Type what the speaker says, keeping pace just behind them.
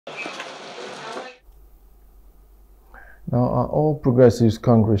Now, All Progressives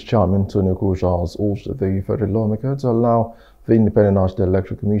Congress Chairman Tony Okocha has urged the Federal Lawmaker to allow the Independent National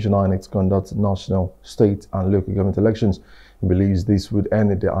Electoral Commission INEC to conduct national, state and local government elections. He believes this would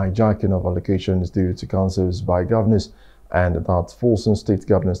end the hijacking of allocations due to councils by governors, and that forcing state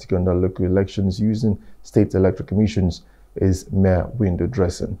governors to conduct local elections using state electoral commissions is mere window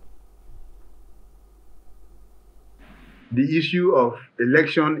dressing. The issue of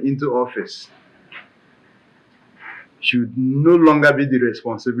election into office should no longer be the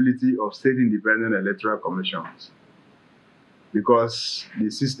responsibility of state independent electoral commissions, because the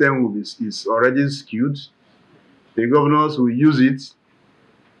system is already skewed. The governors will use it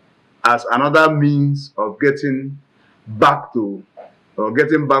as another means of getting back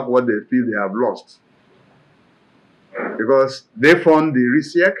what they feel they have lost. Because they formed the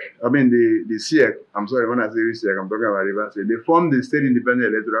RISEC, the SEC, I'm sorry, when I say RISEC, I'm talking about Rivers State. They formed the State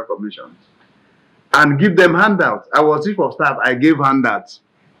Independent Electoral Commission and give them handouts. I was chief of staff, I gave handouts.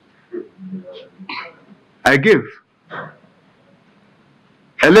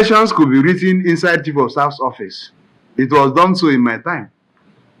 Elections could be written inside chief of staff's office. It was done so in my time.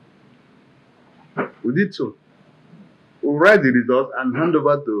 We did so. We'll write the results and hand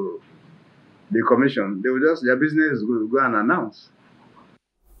over to the commission. They will just, their business is go and announce.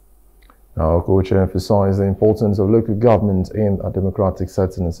 Now, Okocha emphasized the importance of local government in a democratic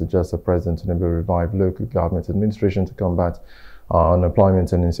setting and suggests the President will revive local government administration to combat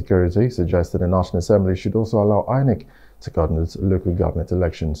unemployment and insecurity. He suggested the National Assembly should also allow INEC to conduct local government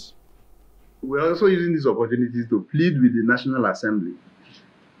elections. We're also using this opportunity to plead with the National Assembly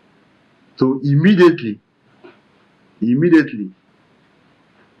to immediately,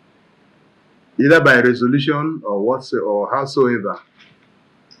 either by resolution or howsoever,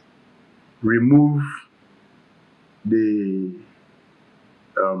 remove the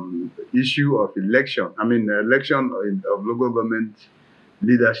issue of election of local government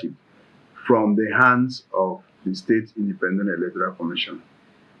leadership from the hands of the State Independent Electoral Commission.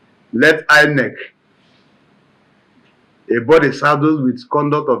 Let INEC, a body saddled with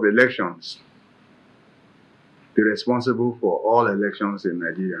conduct of elections, be responsible for all elections in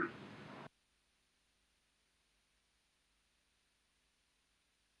Nigeria.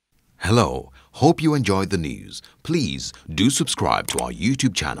 Hello, hope you enjoyed the news. Please do subscribe to our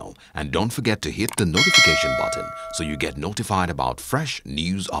YouTube channel and don't forget to hit the notification button so you get notified about fresh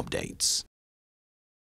news updates.